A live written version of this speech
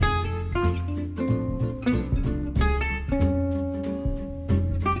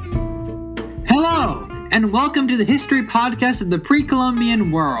and welcome to the History Podcast of the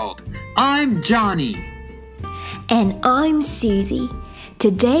Pre-Columbian World. I'm Johnny. And I'm Susie.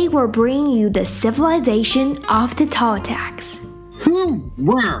 Today we're bringing you the civilization of the Toltecs. Who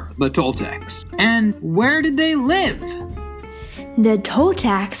were the Toltecs, and where did they live? The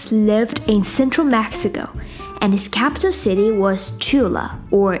Toltecs lived in central Mexico, and its capital city was Tula,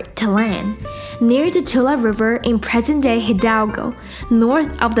 or Tlan, near the Tula River in present-day Hidalgo,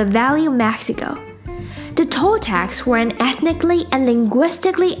 north of the Valley of Mexico. The Toltecs were an ethnically and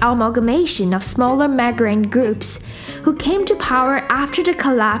linguistically amalgamation of smaller migrant groups who came to power after the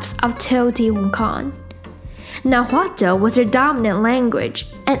collapse of Teotihuacan. Nahuatl was their dominant language,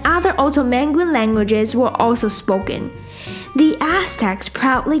 and other Otomanguan languages were also spoken. The Aztecs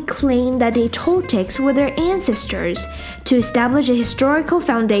proudly claimed that the Toltecs were their ancestors to establish a historical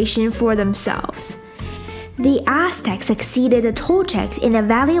foundation for themselves. The Aztecs succeeded the Toltecs in the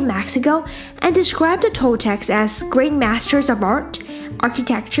Valley of Mexico and described the Toltecs as great masters of art,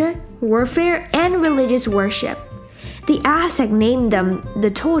 architecture, warfare, and religious worship. The Aztec named them the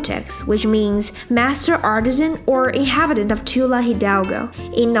Toltecs, which means master artisan or inhabitant of Tula Hidalgo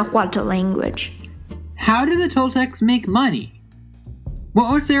in Nahuatl language. How did the Toltecs make money?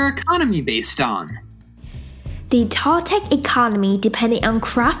 What was their economy based on? The Toltec economy depended on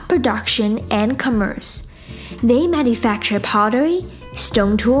craft production and commerce. They manufactured pottery,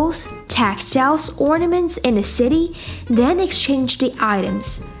 stone tools, textiles, ornaments in the city, then exchanged the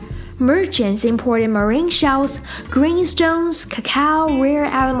items. Merchants imported marine shells, greenstones, cacao, rare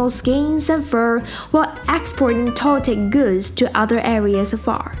animal skins, and fur while exporting Toltec goods to other areas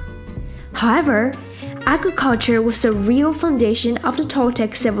afar. However, agriculture was the real foundation of the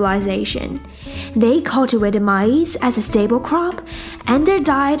Toltec civilization. They cultivated maize as a staple crop, and their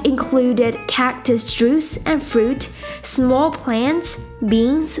diet included cactus juice and fruit, small plants,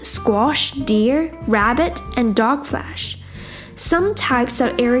 beans, squash, deer, rabbit, and dog flesh. Some types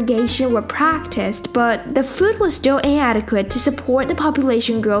of irrigation were practiced, but the food was still inadequate to support the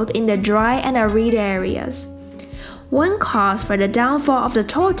population growth in the dry and arid areas. One cause for the downfall of the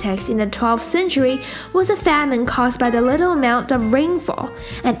Toltecs in the 12th century was a famine caused by the little amount of rainfall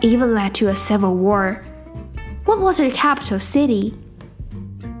and even led to a civil war. What was their capital city?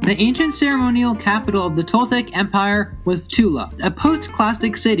 The ancient ceremonial capital of the Toltec Empire was Tula, a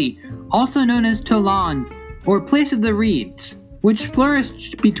post-classic city, also known as Tolan, or Place of the Reeds, which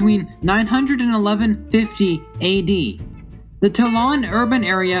flourished between 900 and 1150 AD. The Tolan urban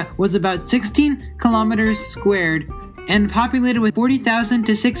area was about 16 kilometers squared and populated with 40,000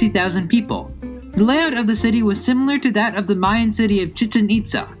 to 60,000 people. The layout of the city was similar to that of the Mayan city of Chichen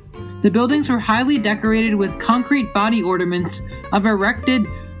Itza. The buildings were highly decorated with concrete body ornaments of erected,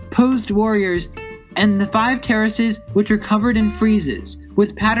 posed warriors, and the 5 terraces, which were covered in friezes,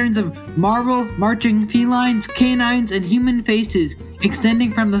 with patterns of marble, marching felines, canines, and human faces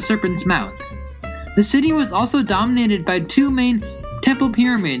extending from the serpent's mouth. The city was also dominated by 2 main temple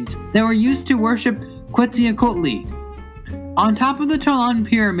pyramids that were used to worship Quetzalcoatl. On top of the Tolan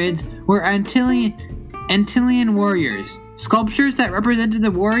pyramids were Antillean warriors, sculptures that represented the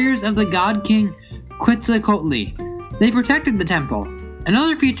warriors of the god king Quetzalcoatl. They protected the temple.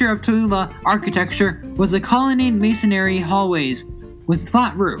 Another feature of Tula architecture was the colonnade masonry hallways with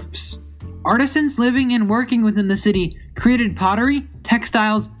flat roofs. Artisans living and working within the city created pottery,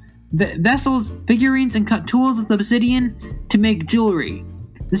 textiles, vessels, figurines, and cut tools of obsidian to make jewelry.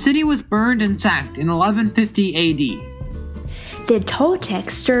 The city was burned and sacked in 1150 AD. The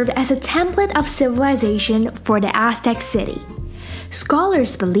Toltecs served as a template of civilization for the Aztec city.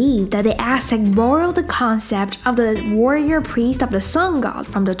 Scholars believe that the Aztec borrowed the concept of the warrior priest of the sun god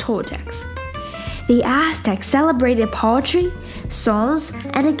from the Toltecs. The Aztecs celebrated poetry, songs,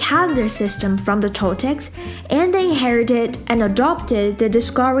 and a calendar system from the Toltecs, and they inherited and adopted the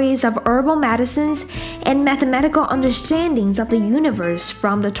discoveries of herbal medicines and mathematical understandings of the universe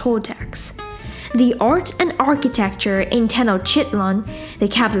from the Toltecs. The art and architecture in Tenochtitlan, the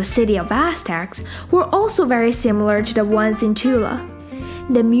capital city of Aztecs, were also very similar to the ones in Tula.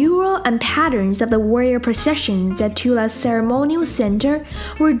 The mural and patterns of the warrior processions at Tula's ceremonial center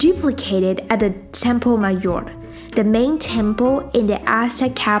were duplicated at the Templo Mayor, the main temple in the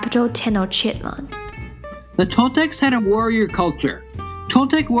Aztec capital Tenochtitlan. The Toltecs had a warrior culture.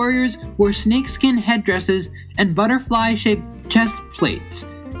 Toltec warriors wore snakeskin headdresses and butterfly-shaped chest plates,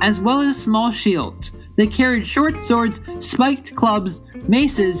 as well as small shields. They carried short swords, spiked clubs,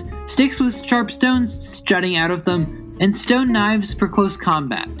 maces, sticks with sharp stones jutting out of them, and stone knives for close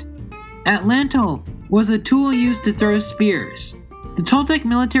combat. Atlantal was a tool used to throw spears. The Toltec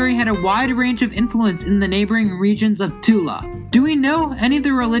military had a wide range of influence in the neighboring regions of Tula. Do we know any of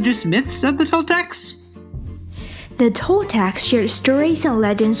the religious myths of the Toltecs? The Toltecs shared stories and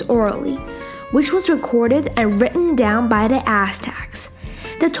legends orally, which was recorded and written down by the Aztecs.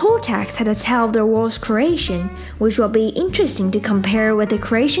 The Toltecs had a tale of the world's creation, which will be interesting to compare with the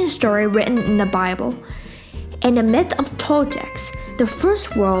creation story written in the Bible. In the myth of Toltecs, the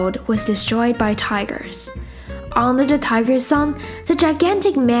first world was destroyed by tigers. Under the tiger sun, the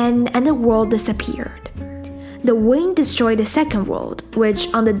gigantic man and the world disappeared. The wind destroyed the second world,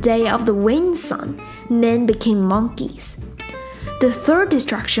 which on the day of the wind sun, men became monkeys. The third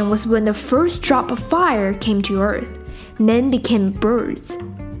destruction was when the first drop of fire came to earth. Men became birds.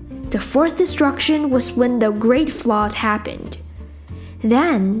 The fourth destruction was when the Great Flood happened.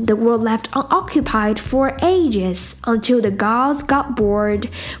 Then the world left unoccupied for ages until the gods got bored,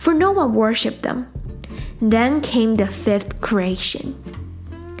 for no one worshipped them. Then came the fifth creation.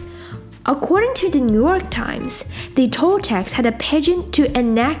 According to the New York Times, the Toltecs had a pageant to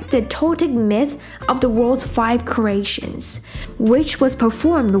enact the Toltec myth of the world's 5 creations, which was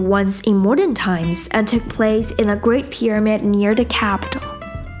performed once in modern times and took place in a great pyramid near the capital.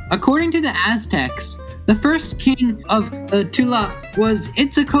 According to the Aztecs, the first king of Tula was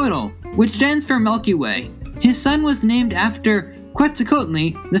Itzcoatl, which stands for Milky Way. His son was named after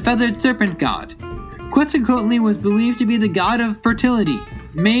Quetzalcoatl, the feathered serpent god. Quetzalcoatl was believed to be the god of fertility,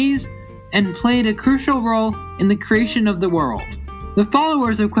 maize, and played a crucial role in the creation of the world. The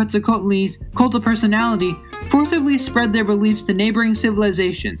followers of Quetzalcoatl's cult of personality forcibly spread their beliefs to neighboring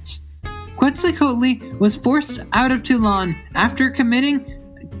civilizations. Quetzalcoatl was forced out of Tulan after committing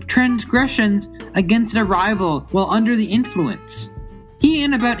transgressions against a rival while under the influence. He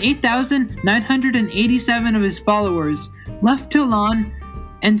and about 8,987 of his followers left Tulan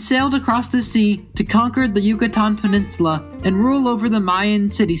and sailed across the sea to conquer the Yucatan Peninsula and rule over the Mayan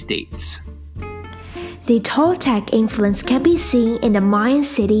city-states. The Toltec influence can be seen in the Mayan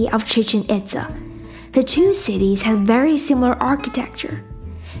city of Chichen Itza. The two cities had very similar architecture.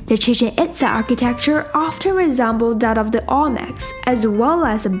 The Chichen Itza architecture often resembled that of the Olmecs, as well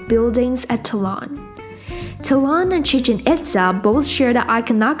as the buildings at Tulan. Tulan and Chichen Itza both share the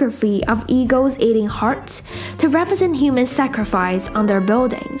iconography of eagles eating hearts to represent human sacrifice on their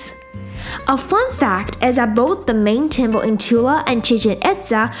buildings. A fun fact is that both the main temple in Tula and Chichen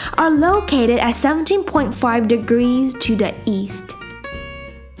Itza are located at 17.5 degrees to the east.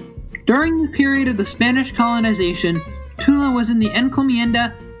 During the period of the Spanish colonization, Tula was in the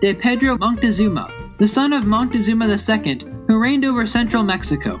encomienda de Pedro Moctezuma, the son of Moctezuma II, who reigned over central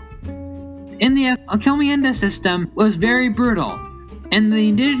Mexico. In the encomienda system was very brutal, and the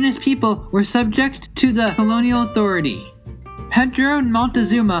indigenous people were subject to the colonial authority. Pedro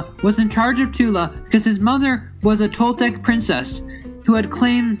Montezuma was in charge of Tula because his mother was a Toltec princess who had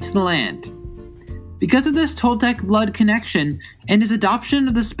claim to the land. Because of this Toltec blood connection and his adoption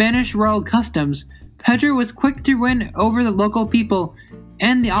of the Spanish royal customs, Pedro was quick to win over the local people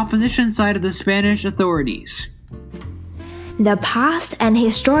and the opposition side of the Spanish authorities. The past and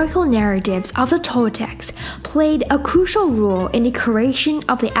historical narratives of the Toltecs played a crucial role in the creation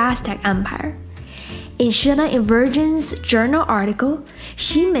of the Aztec Empire. In Shana Invergen's journal article,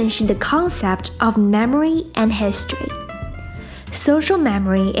 she mentioned the concept of memory and history. Social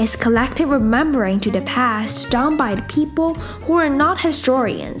memory is collective remembering to the past done by the people who are not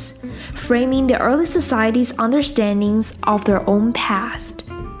historians, framing the early society's understandings of their own past.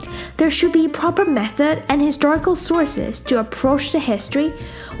 There should be proper method and historical sources to approach the history,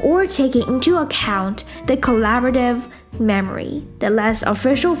 or taking into account the collaborative memory, the less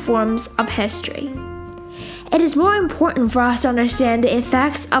official forms of history. It is more important for us to understand the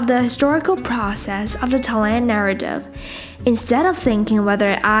effects of the historical process of the Talan narrative, instead of thinking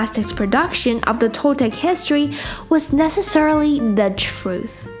whether Aztec's production of the Toltec history was necessarily the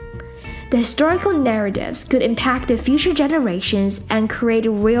truth. The historical narratives could impact the future generations and create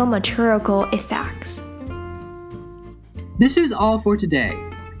real material effects. This is all for today.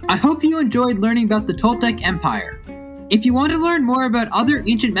 I hope you enjoyed learning about the Toltec Empire. If you want to learn more about other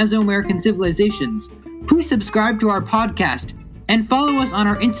ancient Mesoamerican civilizations, please subscribe to our podcast and follow us on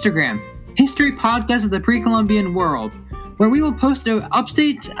our Instagram, History Podcast of the Pre-Columbian World, where we will post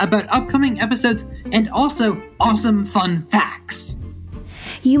updates about upcoming episodes and also awesome fun facts.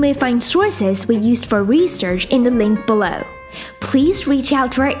 You may find sources we used for research in the link below. Please reach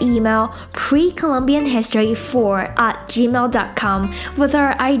out to our email precolumbianhistory4@gmail.com with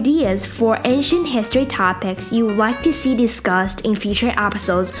our ideas for ancient history topics you would like to see discussed in future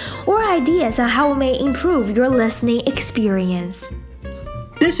episodes, or ideas on how we may improve your listening experience.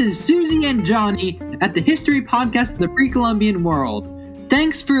 This is Susie and Johnny at the History Podcast of the Pre-Columbian World.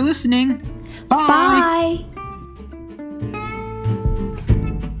 Thanks for listening. Bye! Bye!